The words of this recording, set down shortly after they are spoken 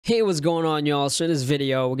Hey, what's going on, y'all? So in this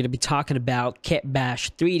video, we're going to be talking about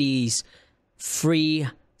Kitbash3d's free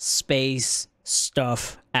space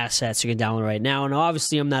stuff assets you can download right now. And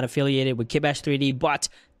obviously, I'm not affiliated with Kitbash3d, but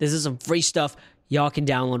this is some free stuff y'all can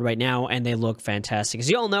download right now, and they look fantastic. As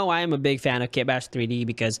you all know, I am a big fan of Kitbash3d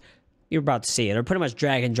because you're about to see it. They're pretty much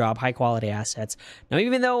drag and drop high quality assets. Now,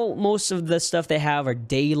 even though most of the stuff they have are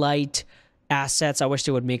daylight assets, I wish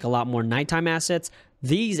they would make a lot more nighttime assets.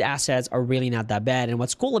 These assets are really not that bad. And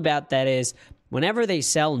what's cool about that is whenever they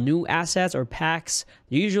sell new assets or packs,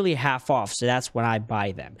 they're usually half off. So that's when I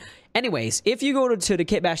buy them. Anyways, if you go to the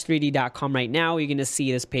kitbash3d.com right now, you're going to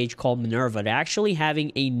see this page called Minerva. They're actually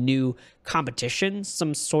having a new competition,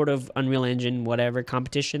 some sort of Unreal Engine, whatever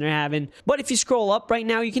competition they're having. But if you scroll up right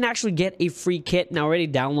now, you can actually get a free kit. Now, I already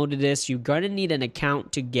downloaded this. You're going to need an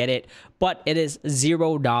account to get it, but it is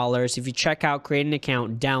 $0. If you check out, create an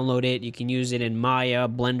account, download it. You can use it in Maya,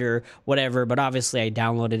 Blender, whatever. But obviously, I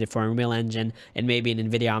downloaded it for Unreal Engine, and maybe in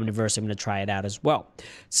NVIDIA Omniverse, I'm going to try it out as well.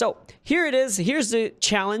 So here it is. Here's the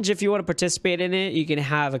challenge. If you want to participate in it, you can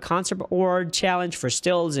have a concept award challenge for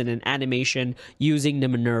stills and an animation using the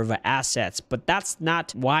Minerva assets. But that's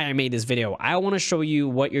not why I made this video. I want to show you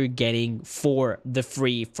what you're getting for the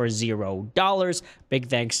free for $0. Big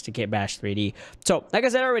thanks to Kitbash3d. So, like I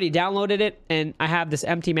said, I already downloaded it, and I have this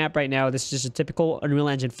empty map right now. This is just a typical Unreal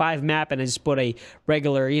Engine 5 map, and I just put a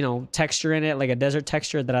regular, texture in it, like a desert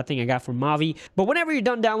texture that I think I got from Mavi. But whenever you're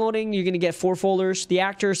done downloading, you're going to get 4 folders. The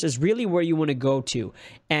actors is really where you want to go to.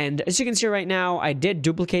 And as you can see right now, I did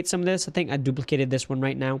duplicate some of this. I think I duplicated this one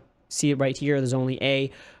right now. See it right here. There's only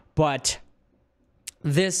A. But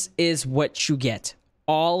this is what you get.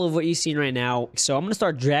 All of what you've seen right now. So I'm going to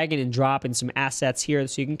start dragging and dropping some assets here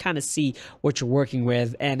so you can kind of see what you're working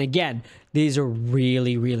with. And again, these are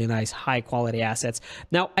really, really nice, high quality assets.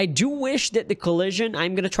 Now, I do wish that the collision,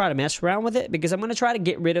 I'm going to try to mess around with it because I'm going to try to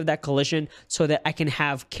get rid of that collision so that I can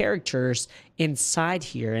have characters inside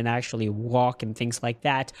here and actually walk and things like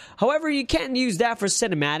that. However, you can use that for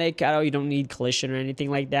cinematic. I know you don't need collision or anything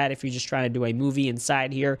like that. If you're just trying to do a movie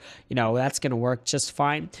inside here, that's going to work just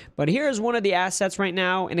fine. But here's one of the assets right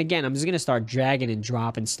now. And again, I'm just going to start dragging and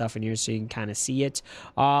dropping stuff in here so you can kind of see it.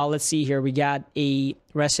 Let's see here. We got a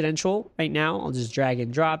residential right now. I'll just drag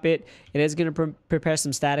and drop it. It is going to prepare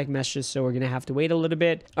some static meshes, so we're going to have to wait a little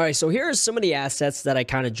bit. All right, so here are some of the assets that I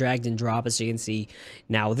kind of dragged and dropped, as you can see.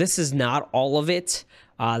 Now, this is not all of it.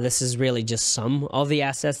 This is really just some of the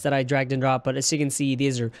assets that I dragged and dropped, but as you can see,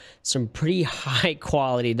 these are some pretty high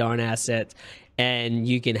quality darn assets, and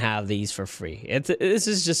you can have these for free. This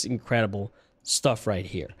is just incredible stuff right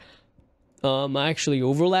here. I actually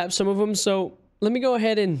overlapped some of them, so let me go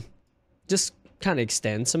ahead and just kind of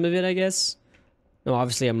extend some of it, I guess. No,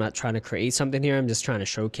 obviously I'm not trying to create something here. I'm just trying to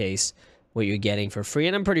showcase what you're getting for free,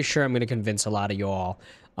 and I'm pretty sure I'm going to convince a lot of you all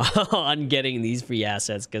on getting these free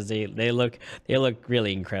assets because they look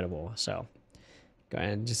really incredible. So go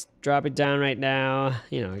ahead and just drop it down right now.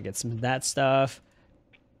 Get some of that stuff.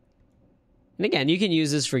 And again, you can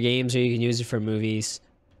use this for games or you can use it for movies.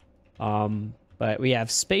 But we have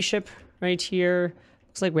spaceship right here.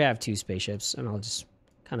 Looks like we have 2 spaceships, and I'll just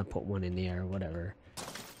kind of put one in the air or whatever.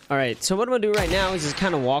 All right, so what I'm gonna do right now is just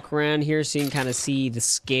kind of walk around here so you can kind of see the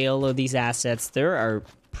scale of these assets. They are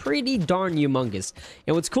pretty darn humongous.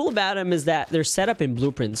 And what's cool about them is that they're set up in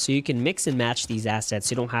blueprints, so you can mix and match these assets.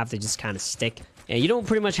 You don't have to just kind of stick. And you don't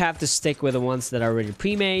pretty much have to stick with the ones that are already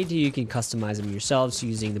pre-made. You can customize them yourselves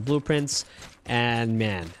using the blueprints. And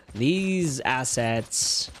man, these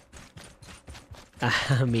assets,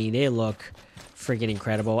 I mean, they look freaking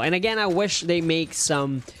incredible. And again, I wish they make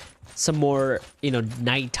some more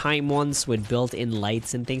nighttime ones with built-in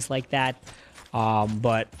lights and things like that.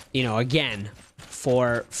 But again,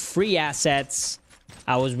 for free assets,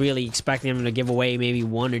 I was really expecting them to give away maybe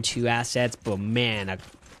 1 or 2 assets, but man, a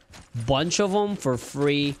bunch of them for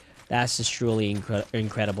free, that's just truly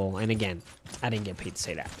incredible. And again, I didn't get paid to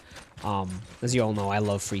say that. As you all know, I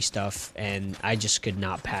love free stuff, and I just could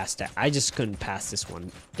not pass that. I just couldn't pass this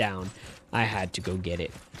one down. I had to go get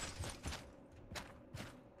it.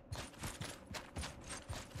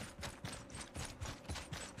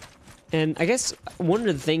 And I guess one of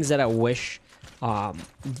the things that I wish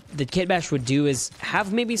the Kitbash would do is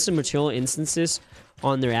have maybe some material instances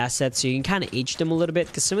on their assets so you can kind of age them a little bit,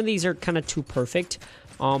 because some of these are kind of too perfect.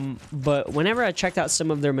 But whenever I checked out some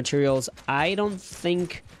of their materials, I don't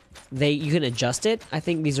think you can adjust it. I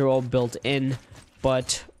think these are all built in,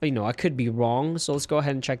 but I could be wrong. So let's go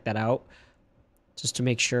ahead and check that out just to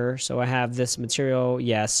make sure. So I have this material.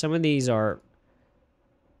 Yeah, some of these are,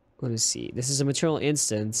 let me see. This is a material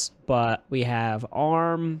instance, but we have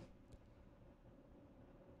arm.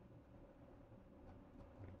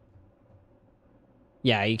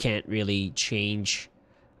 yeah, you can't really change.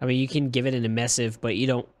 I mean, you can give it an emissive, but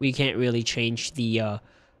we can't really change the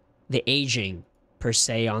aging per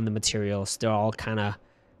se on the materials. They're all kind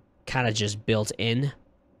of just built in.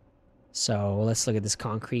 So let's look at this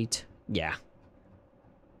concrete. Yeah.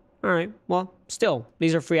 All right, well, still,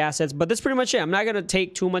 these are free assets, but that's pretty much it. I'm not going to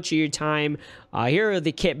take too much of your time. Here are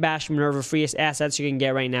the Kitbash Minerva free assets you can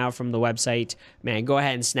get right now from the website. Man, go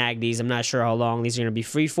ahead and snag these. I'm not sure how long these are going to be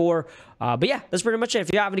free for. But yeah, that's pretty much it.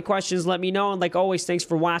 If you have any questions, let me know. And like always, thanks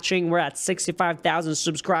for watching. We're at 65,000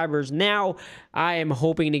 subscribers now. I am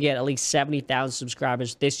hoping to get at least 70,000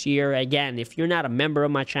 subscribers this year. Again, if you're not a member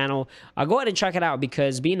of my channel, go ahead and check it out,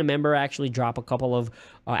 because being a member, I actually drop a couple of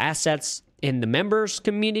assets in the members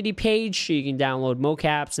community page, so you can download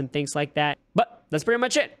mocaps and things like that. But that's pretty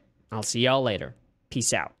much it. I'll see y'all later.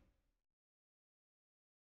 Peace out.